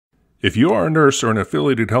If you are a nurse or an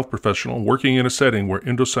affiliated health professional working in a setting where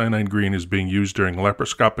indocyanine green is being used during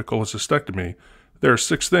laparoscopic cholecystectomy, there are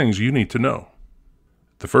 6 things you need to know.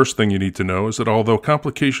 The first thing you need to know is that although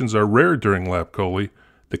complications are rare during lap chole,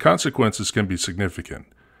 the consequences can be significant.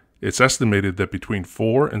 It's estimated that between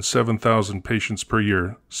 4,000 and 7,000 patients per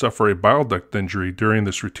year suffer a bile duct injury during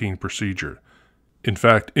this routine procedure. In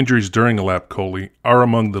fact, injuries during a lap chole are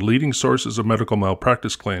among the leading sources of medical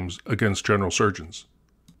malpractice claims against general surgeons.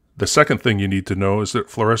 The second thing you need to know is that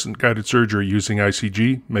fluorescent guided surgery using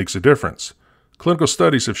ICG makes a difference. Clinical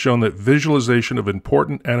studies have shown that visualization of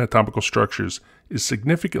important anatomical structures is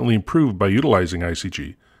significantly improved by utilizing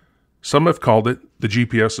ICG. Some have called it the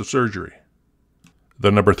GPS of surgery.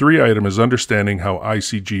 The number 3 item is understanding how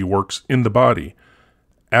ICG works in the body.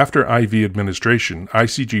 After IV administration,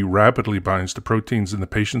 ICG rapidly binds to proteins in the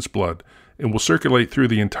patient's blood and will circulate through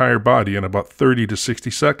the entire body in about 30 to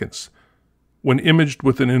 60 seconds. When imaged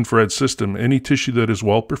with an infrared system, any tissue that is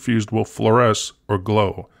well perfused will fluoresce or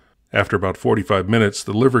glow. After about 45 minutes,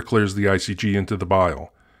 the liver clears the ICG into the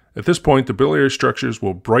bile. At this point, the biliary structures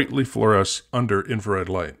will brightly fluoresce under infrared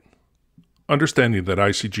light. Understanding that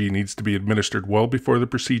ICG needs to be administered well before the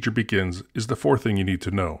procedure begins is the 4th thing you need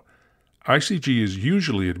to know. ICG is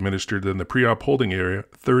usually administered in the pre-op holding area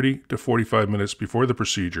 30 to 45 minutes before the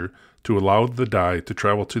procedure to allow the dye to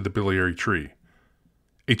travel to the biliary tree.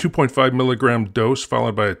 A 2.5 milligram dose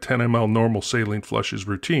followed by a 10 ml normal saline flush is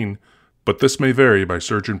routine, but this may vary by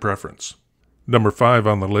surgeon preference. Number 5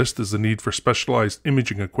 on the list is the need for specialized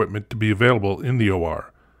imaging equipment to be available in the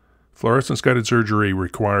OR. Fluorescence guided surgery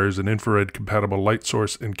requires an infrared-compatible light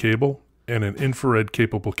source and cable and an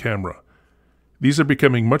infrared-capable camera. These are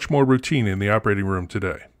becoming much more routine in the operating room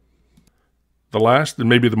today. The last and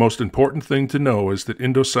maybe the most important thing to know is that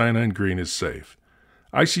indocyanine green is safe.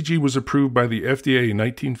 ICG was approved by the FDA in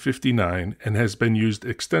 1959 and has been used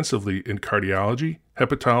extensively in cardiology,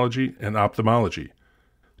 hepatology, and ophthalmology.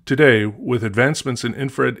 Today, with advancements in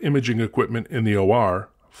infrared imaging equipment in the OR,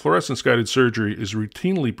 fluorescence-guided surgery is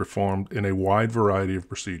routinely performed in a wide variety of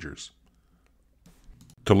procedures.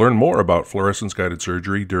 To learn more about fluorescence-guided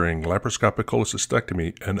surgery during laparoscopic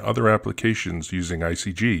cholecystectomy and other applications using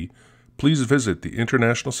ICG, please visit the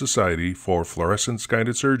International Society for Fluorescence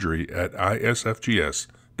Guided Surgery at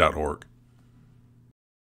isfgs.org.